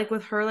 But like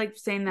with her like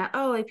saying that,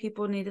 oh, like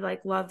people need to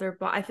like love their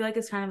body. I feel like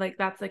it's kind of like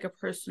that's like a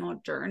personal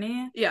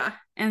journey. Yeah.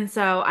 And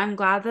so I'm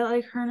glad that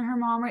like her and her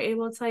mom were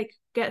able to like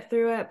get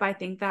through it. But I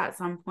think that at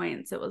some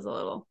points it was a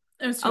little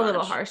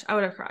harsh. I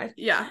would have cried.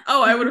 Yeah.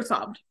 Oh, I would have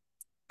sobbed.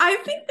 I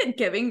think that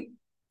giving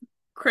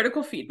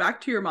critical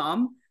feedback to your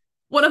mom,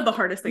 one of the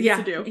hardest things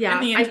to do in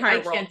the entire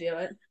world. I can't do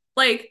it.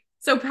 Like,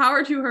 so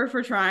power to her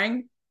for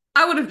trying.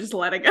 I would have just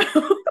let it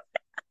go.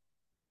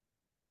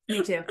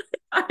 Me too.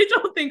 I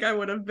don't think I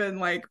would have been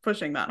like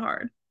pushing that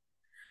hard,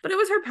 but it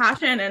was her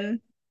passion,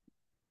 and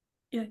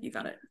yeah, you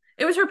got it.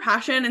 It was her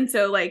passion, and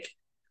so like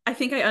I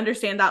think I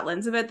understand that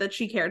lens of it, that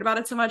she cared about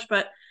it so much.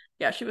 But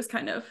yeah, she was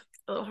kind of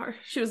a little harsh.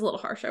 She was a little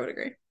harsh. I would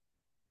agree.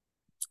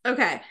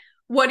 Okay,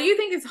 what do you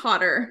think is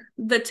hotter,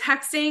 the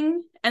texting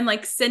and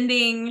like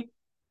sending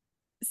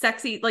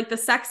sexy, like the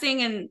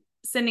sexting and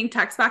sending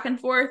text back and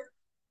forth,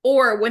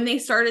 or when they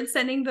started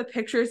sending the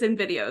pictures and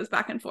videos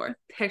back and forth?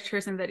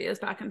 Pictures and videos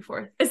back and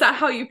forth. Is that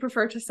how you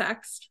prefer to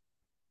sext?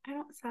 I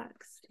don't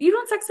sext. You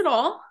don't sext at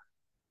all?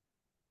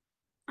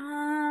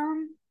 I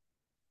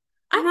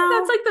think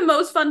that's like the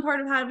most fun part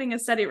of having a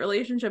steady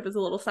relationship is a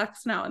little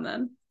sex now and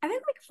then. I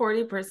think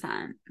like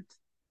 40%.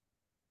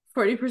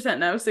 40%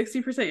 no,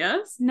 60%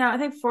 yes? No, I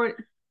think 40.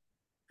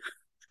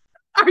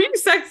 Are you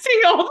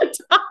sexting all the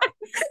time?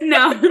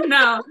 No.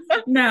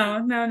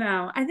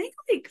 I think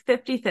like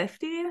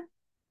 50-50.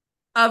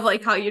 Of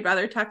like how you'd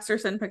rather text or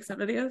send pics and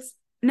videos?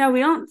 No, we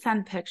don't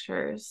send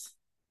pictures.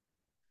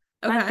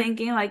 Okay. I'm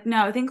thinking like,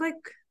 no, I think like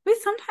we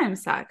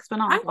sometimes sext, but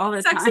not all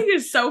the time. Sexting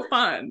is so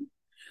fun.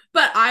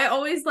 But I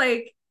always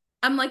like,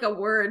 I'm like a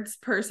words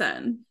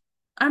person.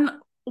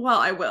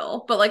 I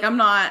will, but like I'm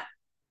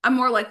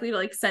more likely to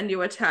like send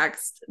you a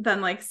text than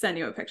like send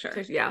you a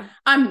picture. Yeah.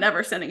 I'm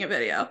never sending a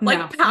video.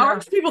 Like power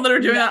to people that are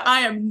doing that.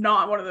 I am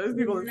not one of those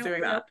people that's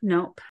doing that.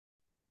 Nope.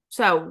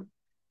 So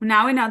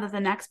now we know that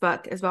the next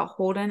book is about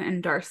Holden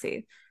and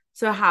Darcy.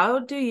 So how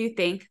do you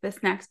think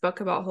this next book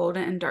about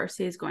Holden and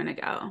Darcy is going to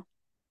go?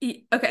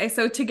 Okay,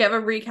 so to give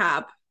a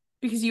recap,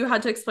 because you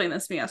had to explain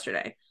this to me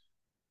yesterday.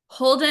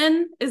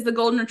 Holden is the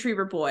golden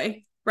retriever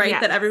boy, right?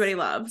 Yes. That everybody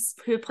loves.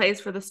 Who plays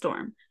for the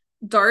Storm.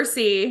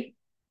 Darcy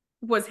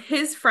was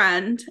his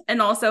friend and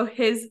also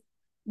his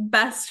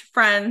best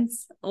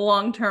friend's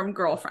long-term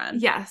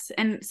girlfriend. Yes.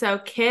 And so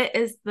Kit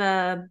is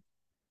the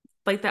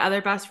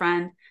other best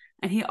friend.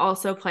 And he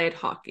also played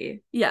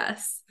hockey.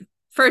 Yes.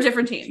 For a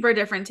different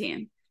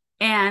team.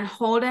 And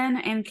Holden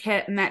and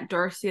Kit met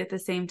Darcy at the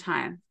same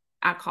time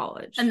at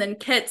college. And then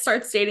Kit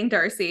starts dating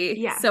Darcy.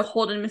 Yeah. So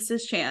Holden missed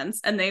his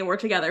chance, and they were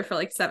together for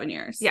like 7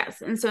 years.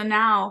 Yes. And so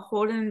now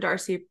Holden and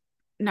Darcy,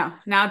 no,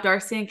 now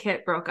Darcy and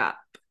Kit broke up.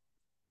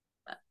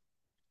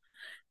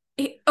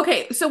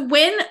 Okay, so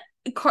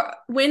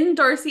when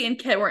Darcy and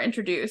Kit were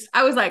introduced,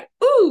 I was like,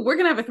 ooh, we're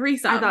gonna have a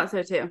threesome. I thought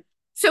so too.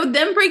 So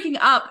them breaking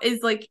up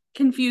is like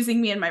confusing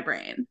me in my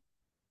brain.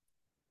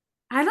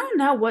 I don't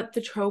know what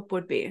the trope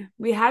would be.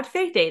 We had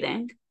fake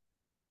dating.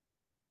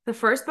 The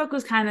first book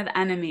was kind of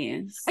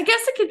enemies. I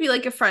guess it could be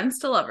like a friends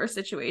to lover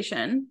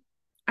situation.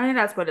 I think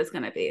that's what it's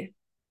gonna be.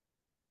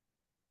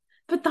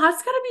 But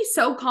that's gotta be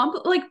so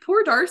complicated. Like,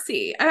 poor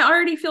Darcy. I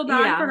already feel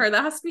bad for her.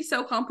 That has to be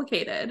so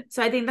complicated.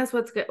 So I think that's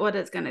what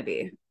it's gonna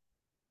be.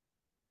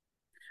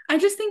 I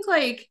just think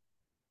like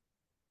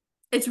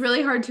it's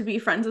really hard to be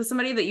friends with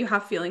somebody that you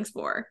have feelings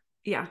for.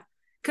 Yeah.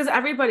 Because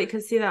everybody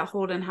could see that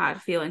Holden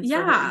had feelings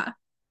for her.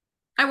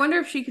 I wonder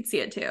if she could see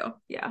it too.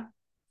 Yeah.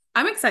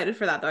 I'm excited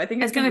for that though. I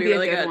think it's gonna be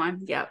really a good one.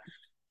 Yep.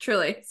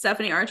 Truly.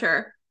 Stephanie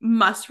Archer,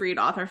 must read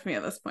author for me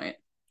at this point.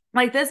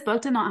 Like, this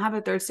book did not have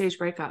a third stage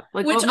breakup.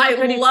 Like, which I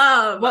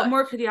love. What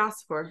more could you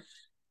ask for?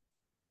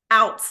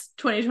 Outs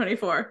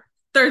 2024.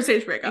 Third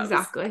stage breakup.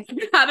 Exactly.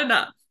 Had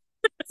enough.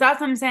 So that's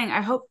what I'm saying.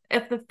 I hope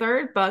if the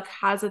third book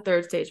has a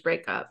third stage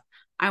breakup,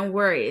 I'm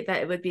worried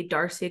that it would be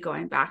Darcy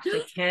going back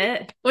to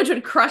Kit. Which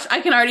would crush.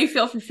 I can already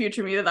feel for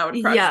future me that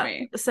would crush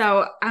me.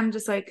 So I'm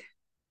just like,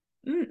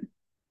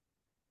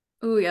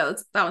 Oh yeah,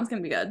 that one's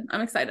gonna be good.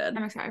 I'm excited.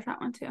 I'm excited for that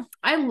one too.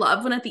 I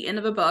love when at the end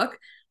of a book,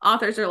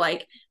 authors are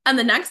like, and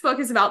the next book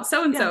is about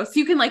so-and-so. So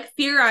you can like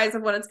theorize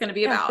of what it's gonna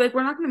be about. Like,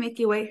 we're not gonna make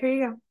you wait. Here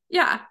you go.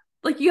 Yeah.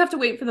 Like, you have to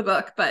wait for the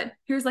book, but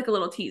here's like a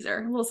little teaser,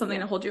 a little something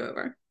to hold you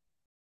over.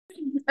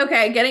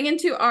 Okay, getting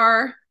into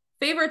our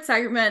favorite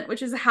segment,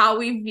 which is how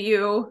we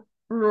view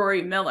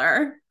Rory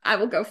Miller. I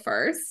will go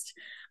first.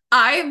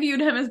 I viewed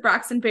him as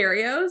Braxton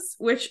Berrios,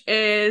 which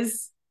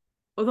is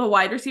the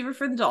wide receiver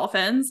for the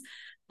Dolphins.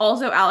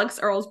 Also Alex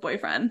Earl's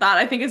boyfriend. That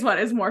I think is what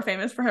is more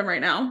famous for him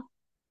right now.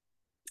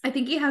 I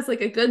think he has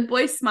like a good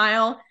boy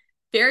smile,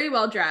 very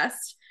well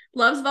dressed,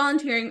 loves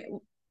volunteering,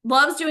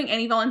 loves doing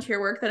any volunteer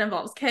work that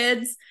involves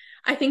kids.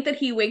 I think that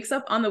he wakes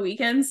up on the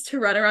weekends to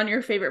run around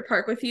your favorite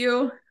park with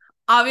you.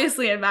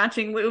 Obviously in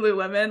matching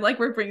Lululemon, like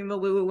we're bringing the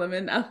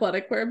Lululemon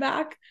athletic wear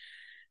back.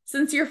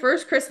 Since your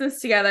first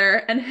Christmas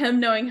together and him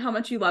knowing how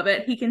much you love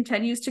it, he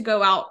continues to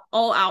go out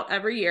all out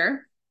every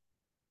year.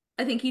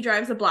 I think he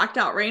drives a blacked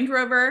out Range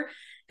Rover.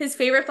 His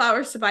favorite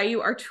flowers to buy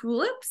you are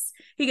tulips.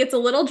 He gets a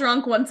little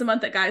drunk once a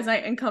month at guys'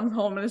 night and comes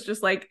home and is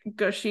just like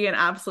gushy and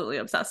absolutely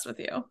obsessed with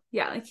you.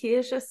 Yeah, like he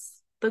is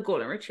just the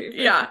golden retriever.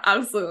 Yeah,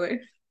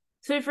 absolutely.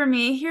 So for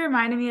me, he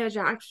reminded me of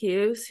Jack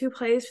Hughes, who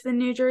plays for the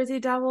New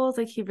Jersey Devils.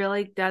 Like, he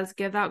really does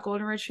give that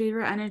golden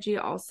retriever energy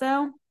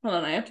also. Hold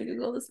on, I have to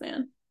Google this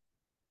man.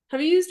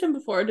 Have you used him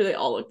before? Or do they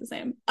all look the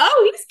same?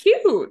 Oh, he's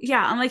cute.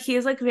 Yeah, and like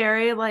he's like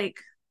very like,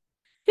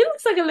 he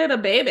looks like a little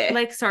baby.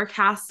 Like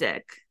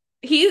sarcastic.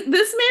 This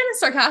man is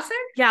sarcastic?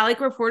 Yeah,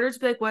 like reporters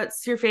be like,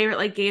 what's your favorite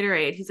like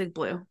Gatorade? He's like,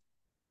 blue.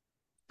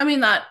 I mean,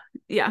 that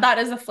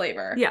is a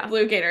flavor. Yeah.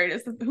 Blue Gatorade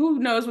is, who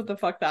knows what the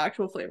fuck the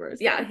actual flavor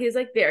is. Yeah, he's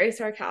like very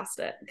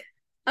sarcastic.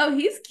 Oh,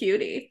 he's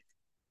cutie.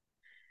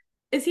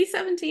 Is he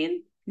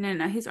 17?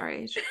 No, he's our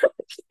age.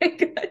 Okay,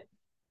 good.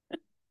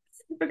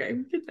 Okay,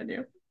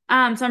 continue.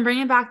 So I'm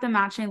bringing back the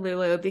matching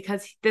Lulu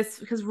because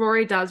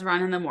Rory does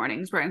run in the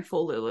mornings wearing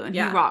full Lulu, and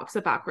he rocks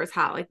a backwards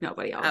hat like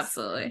nobody else.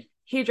 Absolutely.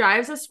 He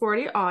drives a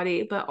sporty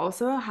Audi, but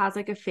also has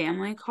like a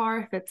family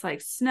car if it's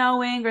like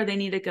snowing or they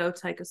need to go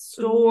to like a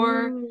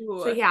store.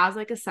 Ooh. So he has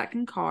like a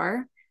second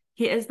car.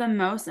 He is the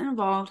most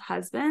involved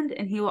husband,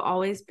 and he will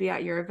always be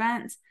at your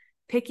events,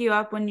 pick you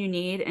up when you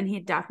need, and he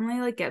definitely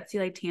like gets you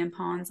like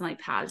tampons and like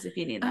pads if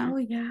you need them. Oh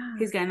yeah.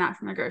 He's getting that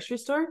from the grocery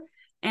store.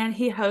 And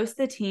he hosts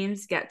the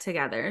teams get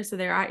together. So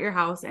they're at your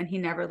house and he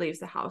never leaves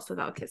the house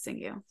without kissing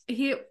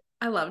you.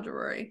 I loved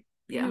Rory.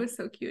 Yeah. He was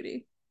so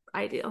cutie.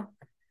 Ideal.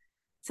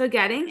 So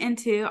getting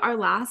into our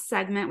last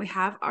segment, we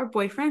have our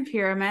boyfriend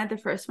pyramid, the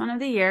first one of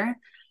the year.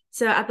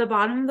 So at the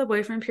bottom of the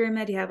boyfriend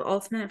pyramid, you have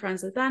ultimate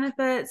friends with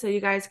benefits. So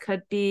you guys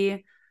could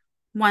be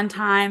one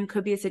time,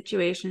 could be a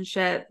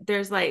situationship.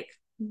 There's like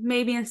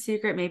maybe in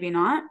secret, maybe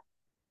not.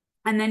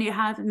 And then you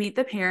have meet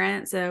the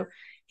parent. So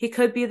he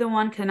could be the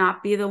one, could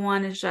not be the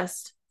one. It's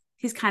just,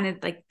 he's kind of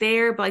like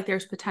there, but like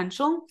there's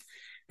potential.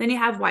 Then you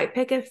have white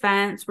picket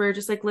fence. Where you're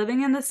just like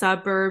living in the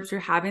suburbs.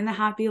 You're having the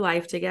happy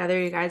life together.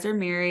 You guys are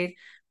married.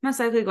 Most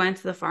likely going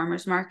to the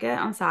farmer's market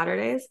on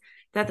Saturdays.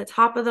 At the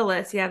top of the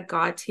list, you have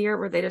God tier,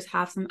 where they just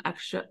have some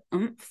extra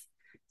oomph.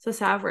 So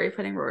Sav, where are you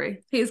putting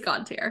Rory? He's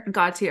God tier.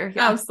 God tier,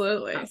 yeah.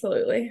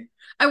 Absolutely.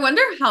 I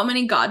wonder how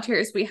many God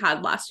tiers we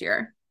had last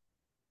year.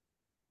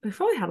 We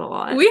probably had a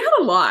lot. We had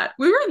a lot.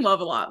 We were in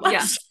love a lot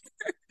last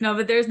year. No,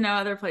 but there's no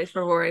other place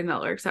for Rory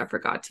Miller except for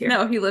God tier.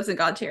 No, he lives in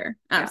God tier.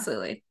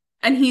 Absolutely.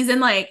 Yeah. And he's in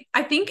like,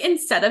 I think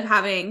instead of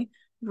having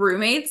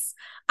roommates,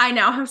 I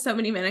now have so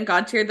many men in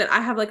God tier that I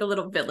have like a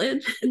little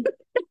village.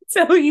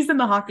 So he's in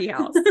the hockey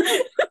house.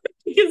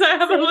 because I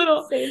have Same, a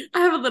little same. I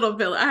have a little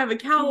villa. I have a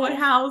cowboy Yeah.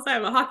 house, I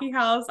have a hockey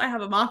house, I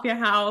have a mafia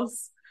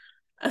house,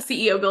 a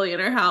CEO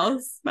billionaire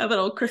house, my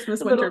little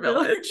Christmas A winter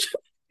little village.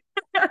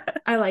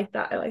 I like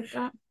that. I like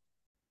that.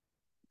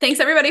 Thanks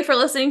everybody for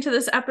listening to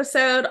this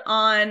episode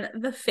on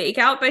The Fake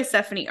Out by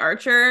Stephanie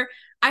Archer.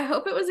 I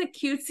hope it was a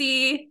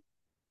cutesy,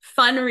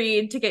 fun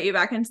read to get you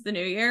back into the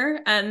new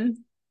year. And,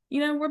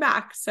 we're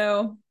back.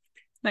 So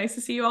nice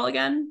to see you all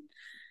again.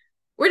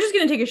 We're just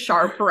going to take a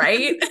sharp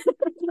right.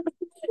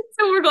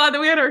 So we're glad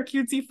that we had our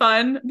cutesy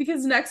fun,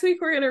 because next week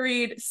we're going to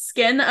read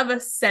Skin of a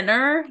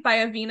Sinner by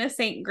Avina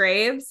St.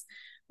 Graves.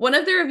 One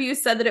of the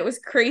reviews said that it was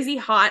crazy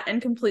hot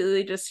and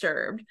completely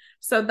disturbed.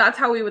 So that's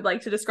how we would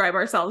like to describe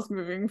ourselves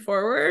moving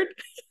forward.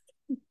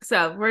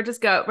 So we're going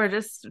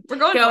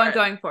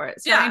for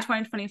it. Starting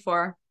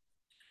 2024.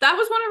 That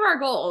was one of our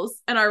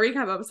goals, and our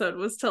recap episode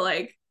was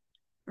to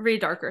read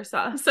darker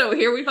stuff. So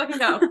here we fucking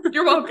go.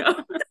 You're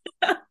welcome.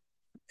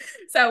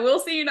 So we'll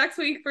see you next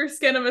week for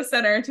Skin of a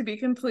Sinner, to be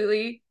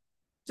completely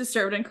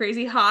disturbed and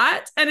crazy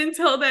hot. And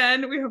until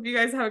then, we hope you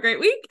guys have a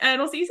great week,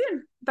 and we'll see you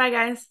soon. Bye,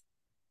 guys.